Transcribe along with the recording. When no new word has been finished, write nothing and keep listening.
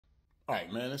All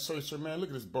right, man. Let's search, man. Look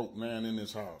at this boat, man, in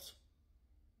this house.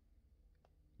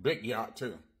 Big yacht,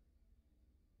 too.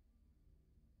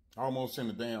 Almost in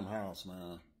the damn house,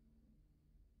 man.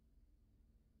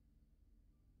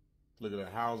 Look at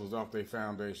the houses off their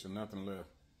foundation. Nothing left.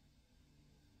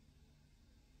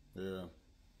 Yeah.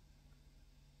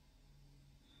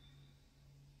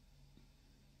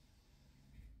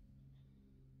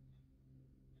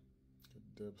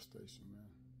 Good devastation, man.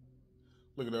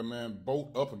 Look at that, man.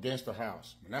 Boat up against the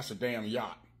house. And that's a damn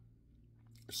yacht.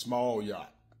 A small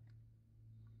yacht.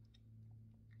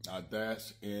 Now,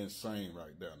 that's insane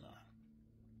right there now.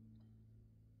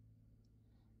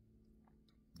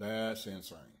 That's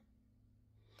insane.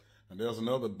 And there's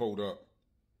another boat up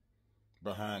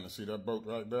behind us. See that boat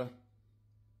right there?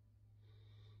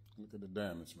 Look at the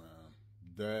damage, man.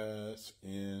 That's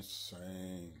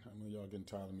insane. I know y'all getting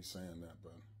tired of me saying that,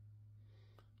 but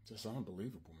just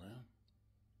unbelievable, man.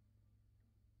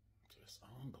 Just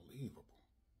unbelievable.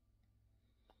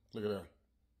 Look at that.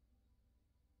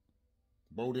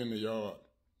 Boat in the yard.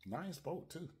 Nice boat,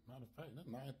 too. Matter of fact, that's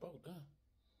a nice boat there.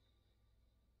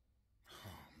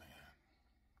 Oh, man.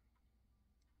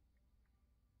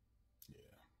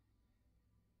 Yeah.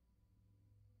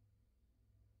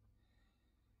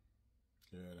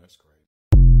 Yeah, that's crazy.